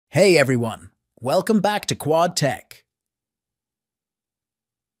Hey everyone, welcome back to Quad Tech.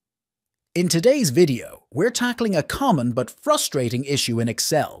 In today's video, we're tackling a common but frustrating issue in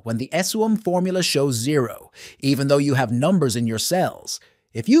Excel when the SUM formula shows 0, even though you have numbers in your cells.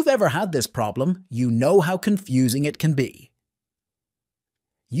 If you've ever had this problem, you know how confusing it can be.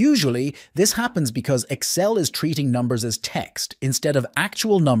 Usually, this happens because Excel is treating numbers as text instead of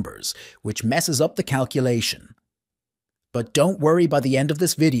actual numbers, which messes up the calculation. But don't worry, by the end of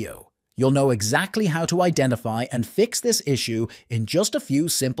this video, you'll know exactly how to identify and fix this issue in just a few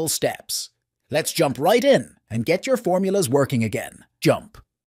simple steps. Let's jump right in and get your formulas working again. Jump.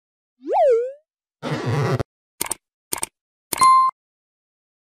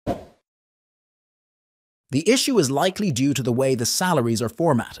 The issue is likely due to the way the salaries are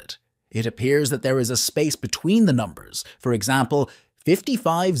formatted. It appears that there is a space between the numbers, for example,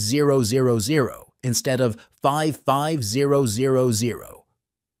 55000 instead of 55000.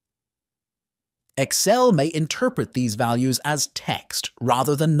 Excel may interpret these values as text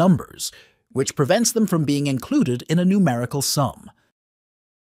rather than numbers, which prevents them from being included in a numerical sum.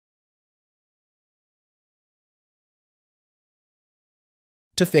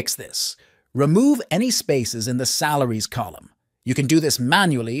 To fix this, remove any spaces in the Salaries column. You can do this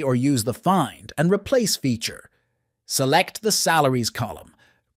manually or use the Find and Replace feature. Select the Salaries column.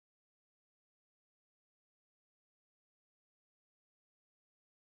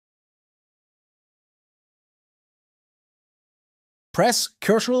 Press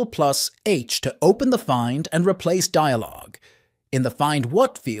Ctrl+H to open the Find and Replace dialog. In the Find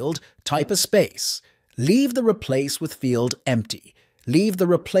What field, type a space. Leave the Replace with field empty. Leave the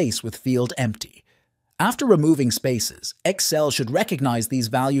Replace with field empty. After removing spaces, Excel should recognize these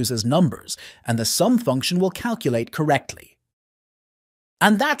values as numbers, and the sum function will calculate correctly.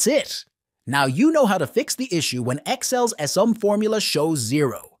 And that's it! Now you know how to fix the issue when Excel's SUM formula shows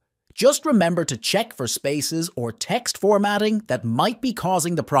 0. Just remember to check for spaces or text formatting that might be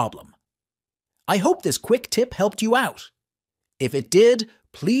causing the problem. I hope this quick tip helped you out. If it did,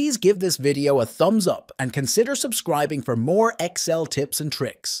 please give this video a thumbs up and consider subscribing for more Excel tips and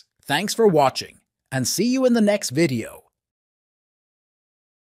tricks. Thanks for watching, and see you in the next video.